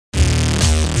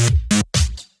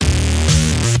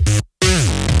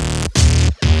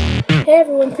Hey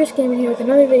everyone, Chris Gamer here with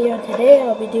another video, and today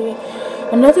I'll be doing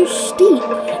another steep,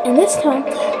 and this time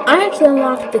I actually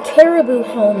unlocked the Caribou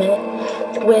helmet,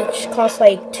 which costs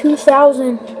like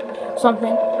 2,000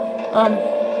 something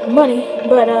money,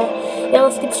 but yeah,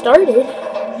 let's get started.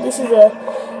 This is a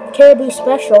Caribou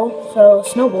special, so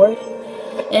snowboard,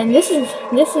 and this is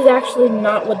actually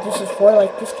not what this is for.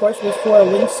 Like, this course was for a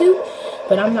wingsuit,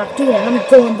 but I'm not doing it. I'm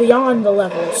going beyond the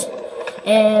levels.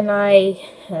 And oh,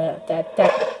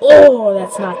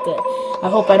 that's not good. I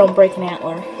hope I don't break an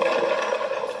antler.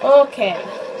 Okay.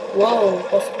 Whoa.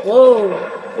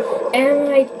 And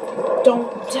I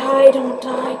don't die.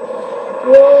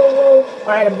 Whoa.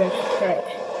 Alright, I'm good. Alright.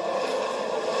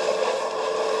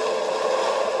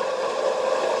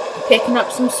 Picking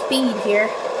up some speed here.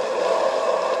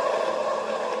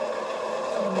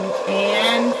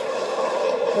 And,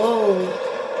 whoa.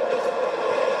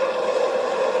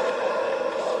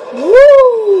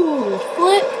 Woo!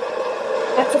 Flip!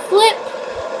 That's a flip!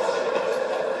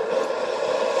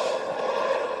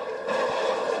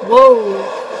 Whoa!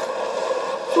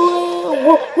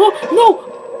 Flip! Whoa! No!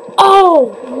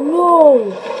 Oh!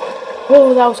 No!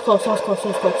 Oh, that was close.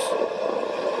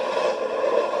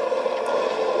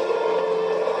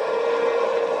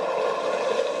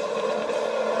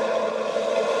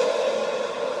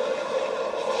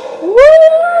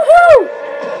 Woohoo!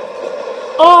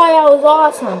 Oh, that was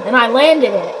awesome. And I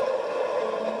landed it.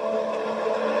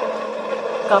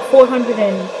 Got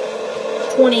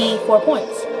 424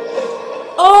 points.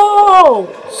 Oh!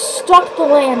 Stuck the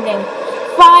landing.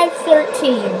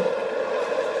 513.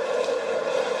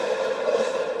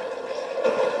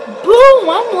 Boom!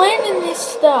 I'm landing this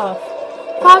stuff.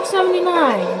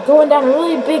 579. Going down a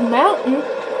really big mountain.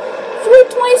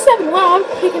 327. Wow, I'm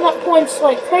picking up points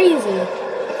like crazy.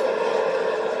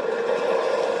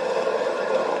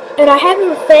 And I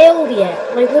haven't failed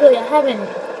yet. Like, literally, I haven't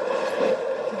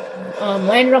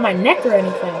landed on my neck or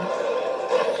anything.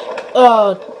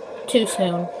 Oh, too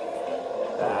soon.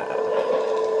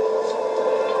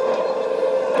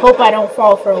 Hope I don't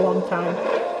fall for a long time.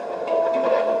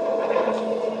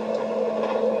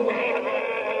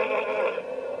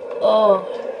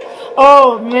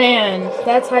 Oh man,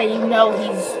 that's how you know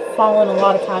he's fallen a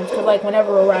lot of times. Because, like,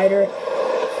 whenever a rider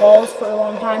falls for a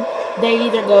long time, they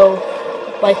either go...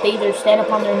 like, they either stand up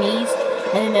on their knees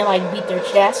and then they, like, beat their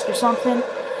chest or something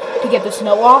to get the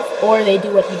snow off, or they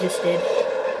do what he just did.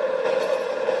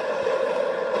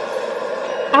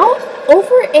 Out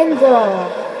over in the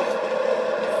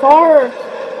far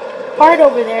part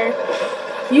over there,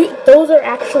 those are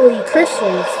actually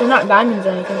crystals. They're not diamonds or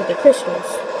anything, but they're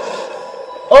crystals.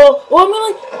 Oh, I'm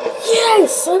like,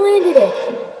 yes, I landed it.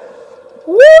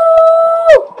 Woo!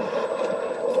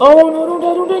 Oh, no, don't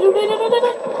die.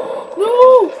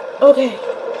 No! Okay.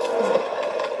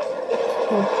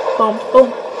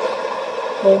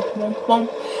 Boom.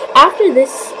 After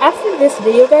this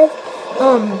video, guys, I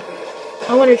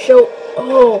want to show,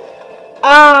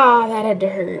 that had to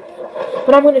hurt.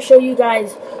 But I'm going to show you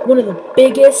guys one of the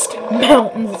biggest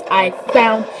mountains I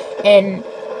found, and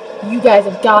you guys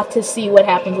have got to see what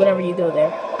happens whenever you go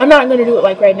there. I'm not going to do it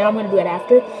like right now, I'm going to do it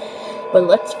after, but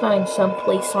let's find some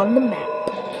place on the map.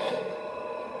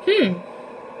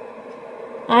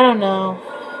 I don't know.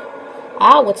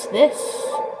 What's this?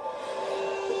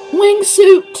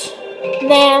 Wingsuit!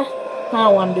 Nah, I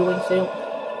don't want to do wingsuit.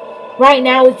 Right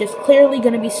now is just clearly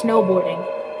going to be snowboarding.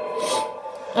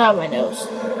 Oh, my nose.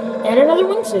 And another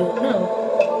wingsuit. No.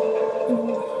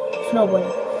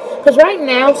 Snowboarding. Because right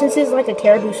now, since it's like a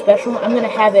Caribou special, I'm going to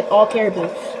have it all Caribou.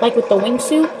 Like with the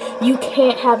wingsuit, you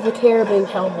can't have the Caribou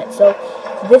helmet. So,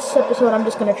 this episode, I'm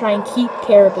just going to try and keep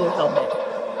Caribou helmet.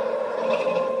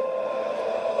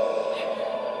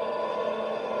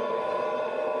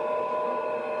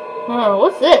 Oh,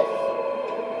 what's this?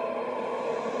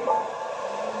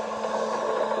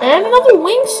 And another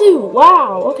wingsuit.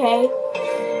 Wow, okay.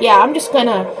 Yeah, I'm just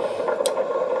gonna...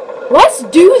 let's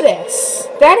do this.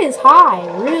 That is high,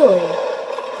 really.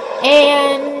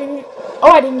 And... oh,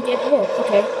 I didn't get hit.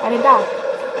 Okay, I didn't die.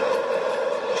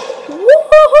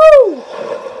 Woohoo!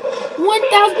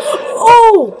 1,000...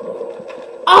 oh!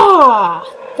 Ah!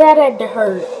 That had to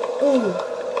hurt. Ooh.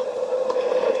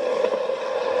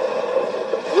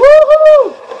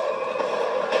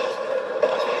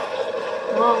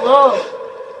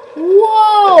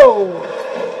 Whoa.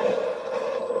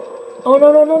 Oh, no.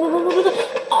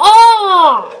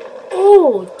 Ah!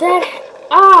 Oh, that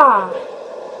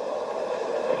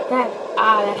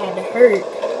had to hurt.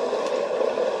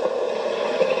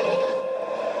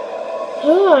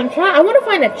 Oh, I want to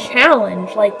find a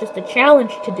challenge, like just a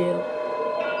challenge to do.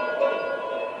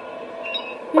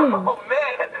 Oh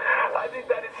man, I think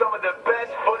that is some of the best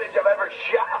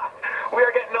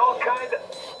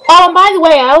Oh, and by the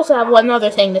way, I also have one other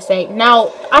thing to say.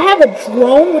 Now, I have a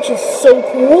drone, which is so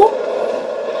cool.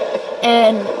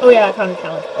 And, oh yeah, I found a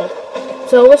challenge. Oh.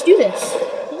 So, let's do this.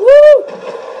 Woo!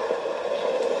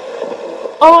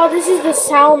 Oh, this is the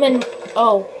salmon.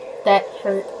 Oh, that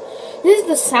hurt. This is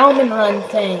the salmon run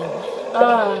thing.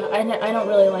 I don't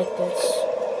really like this.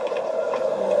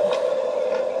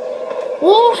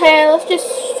 Well, hey, let's just...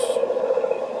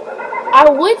 I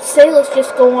would say let's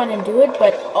just go on and do it,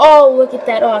 but... Oh, look at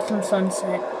that awesome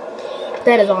sunset.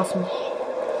 That is awesome.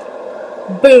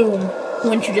 Boom.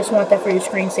 Wouldn't you just want that for your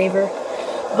screensaver?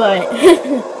 But...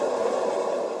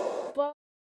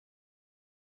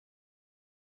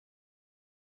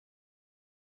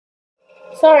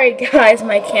 Sorry, guys,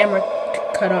 my camera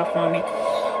cut off on me.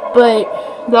 But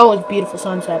that was beautiful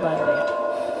sunset, by the way.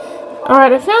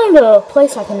 Alright, I found a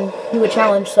place I can do a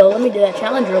challenge, so let me do that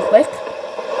challenge real quick.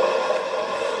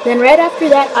 Then right after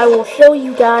that, I will show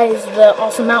you guys the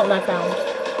awesome mountain I found.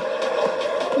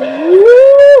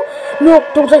 Woo! No,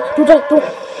 don't die, don't.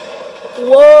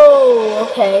 Whoa,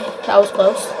 okay, that was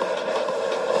close.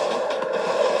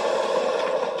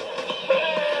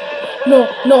 No.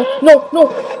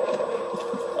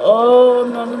 Oh,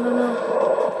 no.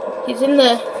 He's in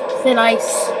the thin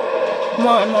ice. Come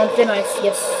on, I'm on thin ice,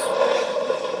 yes.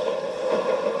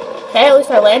 Hey, at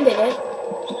least I landed it.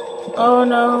 Oh,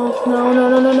 no.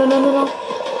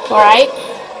 Alright.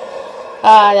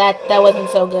 That wasn't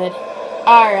so good.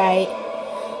 Alright.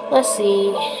 Let's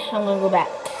see. I'm gonna go back.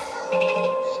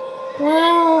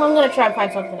 Well, I'm gonna try and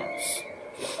find something else.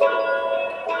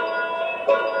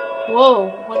 Whoa,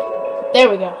 what? There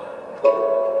we go.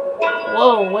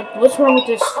 Whoa, what's wrong with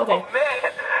this? Okay. Oh,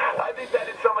 man. I think that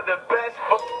is some of the best.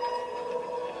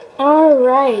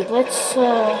 Alright, let's,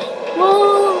 well,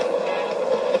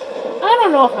 I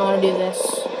don't know if I want to do this.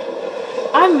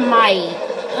 I might.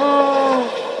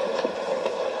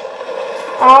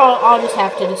 I'll just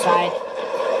have to decide.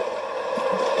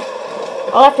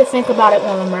 I'll have to think about it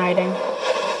while I'm riding.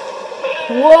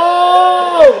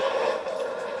 Whoa!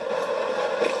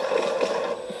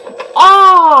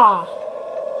 Ah!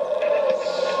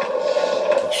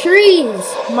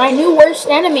 Trees! My new worst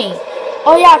enemy.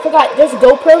 Oh yeah, I forgot. There's a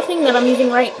GoPro thing that I'm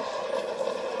using right...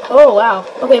 Oh, wow.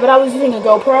 Okay, but I was using a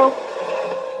GoPro.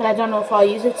 And I don't know if I'll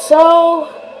use it, so...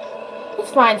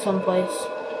 Let's find someplace.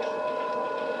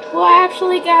 Well,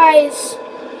 actually, guys...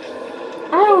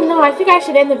 I don't know. I think I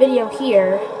should end the video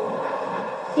here.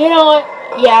 You know what?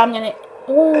 Yeah, I'm gonna...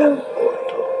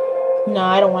 No,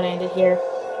 I don't want to end it here.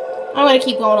 I'm gonna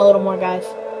keep going a little more, guys.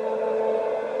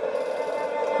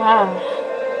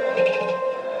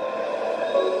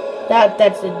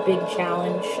 That's a big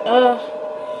challenge.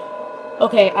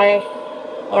 Okay,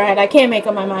 alright, I can't make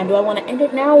up my mind. Do I want to end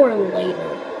it now or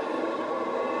later?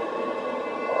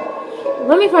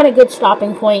 Let me find a good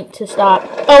stopping point to stop.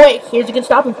 Oh wait, here's a good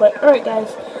stopping point. Alright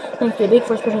guys, thanks to the big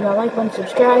first pushing that like button,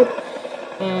 subscribe,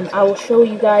 and I will show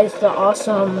you guys the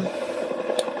awesome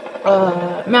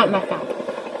mountain I found.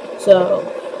 So,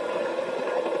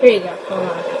 here you go, hold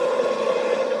on.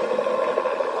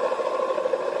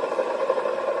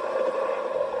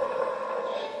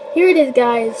 Here it is,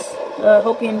 guys.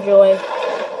 Hope you enjoy.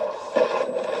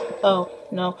 Oh,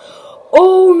 no.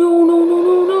 Oh,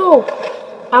 no.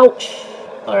 Ouch.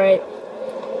 Alright.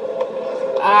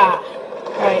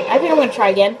 Alright, I think I'm gonna try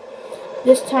again.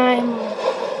 This time...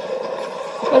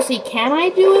 Let's see, can I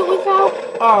do it without...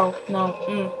 Oh, no.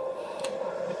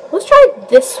 Let's try it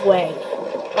this way.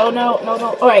 Oh, no.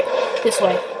 Alright, this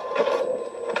way.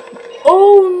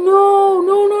 Oh, no.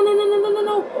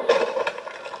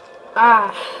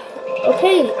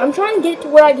 Okay, I'm trying to get to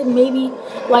where I can maybe,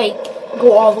 like,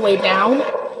 go all the way down.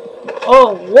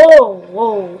 Oh,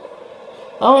 whoa.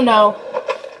 Oh, no.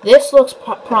 This looks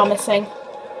promising.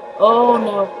 Oh,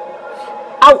 no.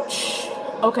 Ouch.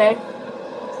 Okay.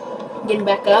 Getting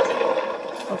back up.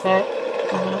 Okay.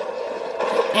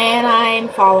 And I'm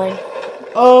falling.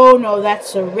 Oh, no,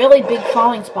 that's a really big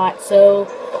falling spot, so...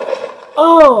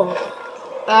 Oh.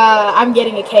 I'm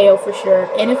getting a KO for sure.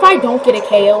 And if I don't get a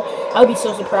KO, I'll be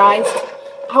so surprised.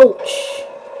 Ouch.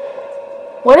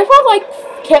 What if I, like,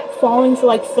 kept falling for,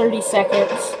 like, 30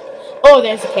 seconds? Oh,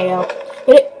 there's a KO.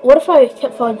 But what if I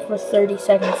kept falling for 30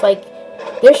 seconds? Like,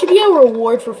 there should be a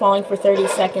reward for falling for 30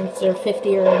 seconds or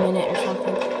 50 or a minute or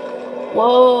something.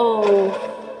 Whoa.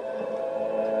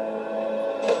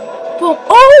 Boom.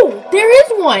 Oh, there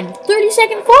is one.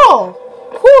 30-second fall.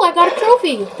 Cool, I got a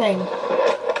trophy thing.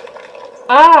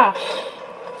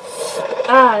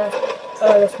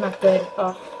 Oh, that's not good.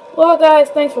 Oh. Well, guys,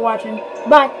 thanks for watching.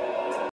 Bye.